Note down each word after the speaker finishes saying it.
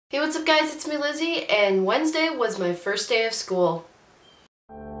Hey, what's up guys, it's me Lizzie, and Wednesday was my first day of school.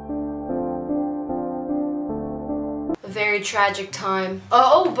 A very tragic time.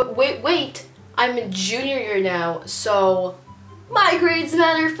 Oh, but wait, I'm in junior year now, so my grades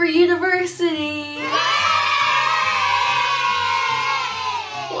matter for university!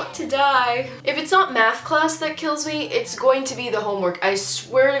 I want to die. If it's not math class that kills me, it's going to be the homework. I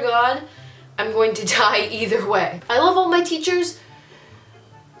swear to God, I'm going to die either way. I love all my teachers,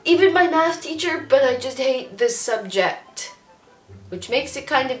 even my math teacher, but I just hate this subject, which makes it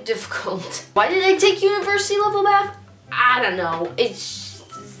kind of difficult. Why did I take university level math? I don't know. It's...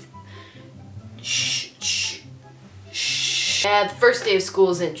 Yeah, the first day of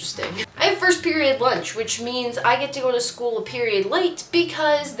school is interesting. I have first period lunch, which means I get to go to school a period late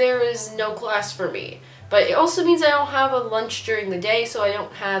because there is no class for me. But it also means I don't have a lunch during the day, so I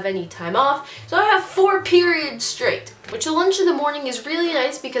don't have any time off. So I have 4 periods straight, which the lunch in the morning is really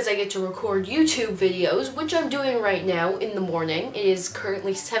nice because I get to record YouTube videos, which I'm doing right now in the morning. It is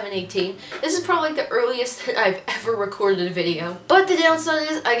currently 7:18. This is probably the earliest that I've ever recorded a video. But the downside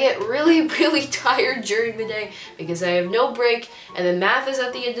is I get really tired during the day because I have no break, and then math is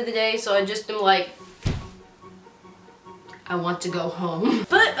at the end of the day, so I just am like, I want to go home.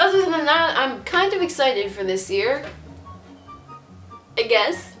 But other than that, I'm kind of excited for this year, I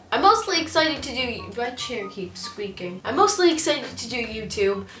guess. I'm mostly excited to do, my chair keeps squeaking. I'm mostly excited to do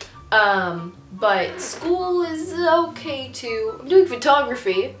YouTube, but school is okay too. I'm doing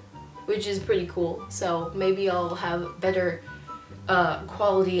photography, which is pretty cool, so maybe I'll have better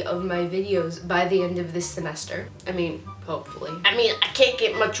quality of my videos by the end of this semester. I mean, hopefully. I mean, I can't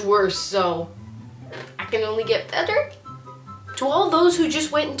get much worse, so I can only get better. To all those who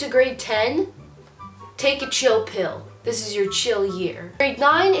just went into grade 10, take a chill pill. This is your chill year. Grade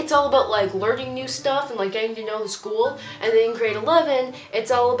 9, it's all about like learning new stuff and like getting to know the school. And then grade 11, it's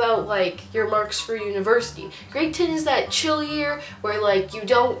all about like your marks for university. Grade 10 is that chill year where like you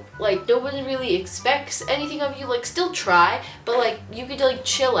don't, like nobody really expects anything of you. Like still try, but like you could like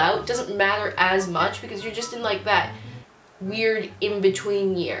chill out. It doesn't matter as much because you're just in like that weird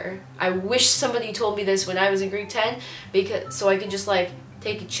in-between year. I wish somebody told me this when I was in grade 10 because so I could just like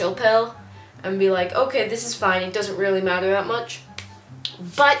take a chill pill and be like, okay, this is fine, it doesn't really matter that much.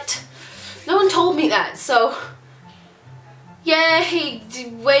 But no one told me that, so yay,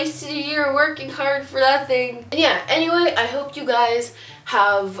 wasted a year working hard for nothing. And yeah, anyway, I hope you guys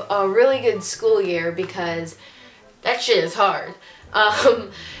have a really good school year because that shit is hard.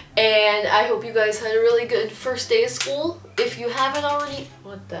 And I hope you guys had a really good first day of school. If you haven't already,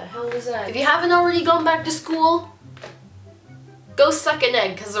 what the hell was that? If you haven't already gone back to school, go suck an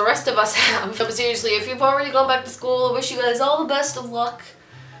egg, because the rest of us have. But seriously, if you've already gone back to school, I wish you guys all the best of luck.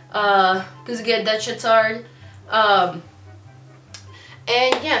 Because again, that shit's hard. And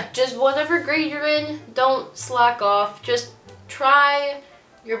yeah, just whatever grade you're in, don't slack off. Just try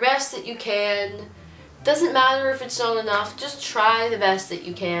your best that you can. Doesn't matter if it's not enough, just try the best that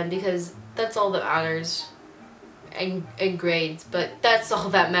you can because that's all that matters. And grades, but that's all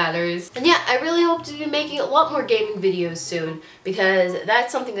that matters. And yeah, I really hope to be making a lot more gaming videos soon because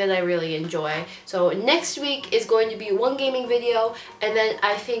that's something that I really enjoy. So next week is going to be 1 gaming video and then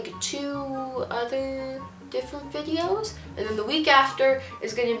I think 2 other different videos. And then the week after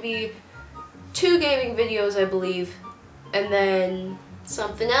is going to be 2 gaming videos, I believe, and then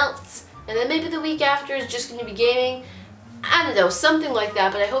something else. And then maybe the week after is just going to be gaming. I don't know, something like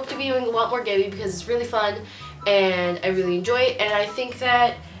that. But I hope to be doing a lot more gaming because it's really fun. And I really enjoy it. And I think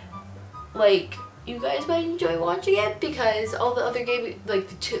that, like, you guys might enjoy watching it. Because all the other gaming, like,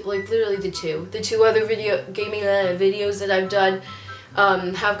 literally the two other gaming videos that I've done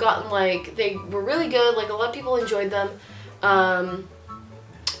have gotten, like, they were really good. Like, a lot of people enjoyed them.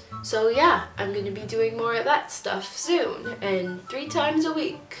 So yeah, I'm going to be doing more of that stuff soon, and 3 times a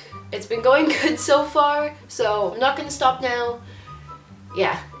week. It's been going good so far, so I'm not going to stop now.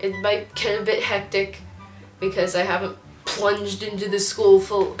 Yeah, it might get a bit hectic because I haven't plunged into the school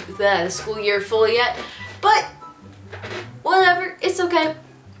year fully yet, but whatever, it's okay.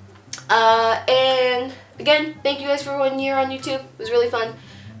 And again, thank you guys for 1 year on YouTube. It was really fun.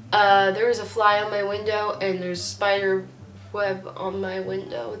 There was a fly on my window, and there's spider web on my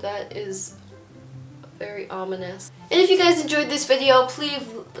window. That is very ominous. And if you guys enjoyed this video, please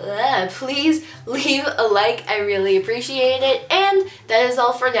leave a like. I really appreciate it. And that is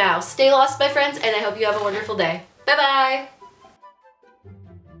all for now. Stay lost, my friends, and I hope you have a wonderful day. Bye bye.